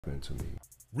to me.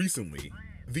 Recently,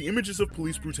 the images of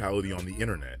police brutality on the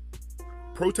internet,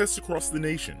 protests across the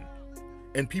nation,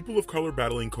 and people of color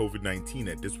battling COVID-19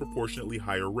 at disproportionately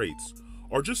higher rates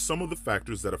are just some of the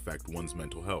factors that affect one's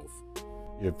mental health.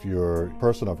 If you're a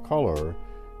person of color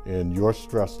and your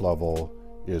stress level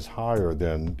is higher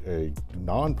than a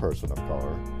non-person of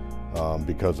color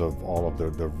because of all of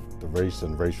the race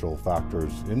and racial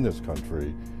factors in this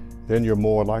country, then you're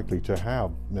more likely to have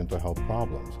mental health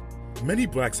problems. Many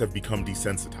blacks have become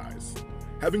desensitized,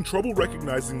 having trouble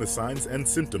recognizing the signs and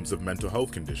symptoms of mental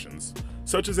health conditions,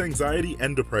 such as anxiety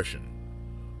and depression,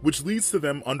 which leads to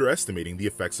them underestimating the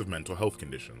effects of mental health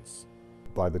conditions.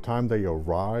 By the time they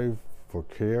arrive for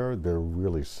care, they're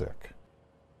really sick.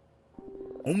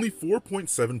 Only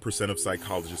 4.7% of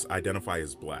psychologists identify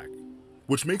as black,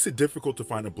 which makes it difficult to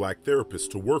find a black therapist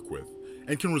to work with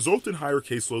and can result in higher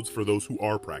caseloads for those who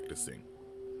are practicing.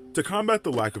 To combat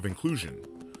the lack of inclusion,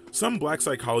 some black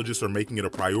psychologists are making it a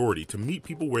priority to meet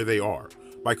people where they are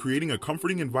by creating a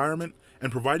comforting environment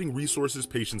and providing resources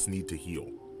patients need to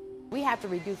heal. We have to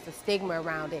reduce the stigma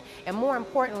around it, and more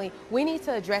importantly, we need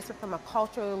to address it from a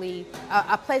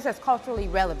place that's culturally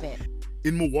relevant.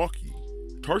 In Milwaukee,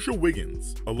 Tarsha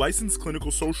Wiggins, a licensed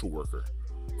clinical social worker,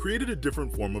 created a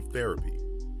different form of therapy.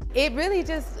 It really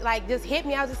just hit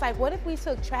me. I was just like, what if we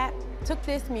took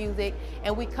this music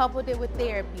and we coupled it with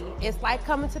therapy? It's like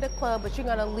coming to the club, but you're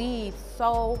gonna leave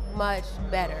so much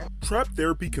better. Trap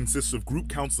therapy consists of group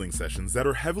counseling sessions that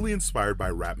are heavily inspired by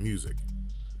rap music.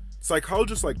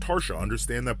 Psychologists like Tarsha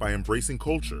understand that by embracing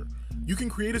culture, you can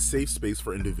create a safe space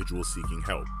for individuals seeking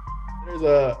help. There's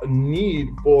a need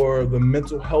for the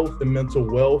mental health and mental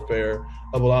welfare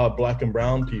of a lot of black and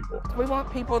brown people. We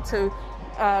want people to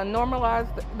normalize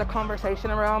the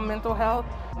conversation around mental health.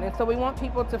 And so we want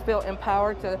people to feel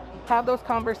empowered to have those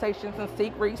conversations and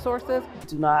seek resources.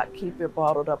 Do not keep it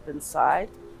bottled up inside.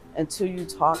 Until you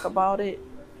talk about it,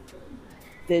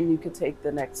 then you can take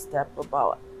the next step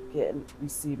about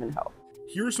receiving help.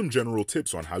 Here are some general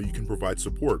tips on how you can provide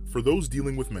support for those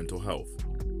dealing with mental health.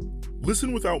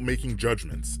 Listen without making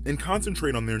judgments and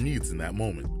concentrate on their needs in that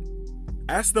moment.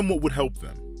 Ask them what would help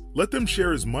them. Let them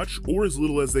share as much or as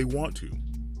little as they want to.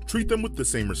 Treat them with the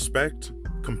same respect,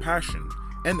 compassion,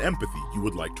 and empathy you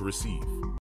would like to receive.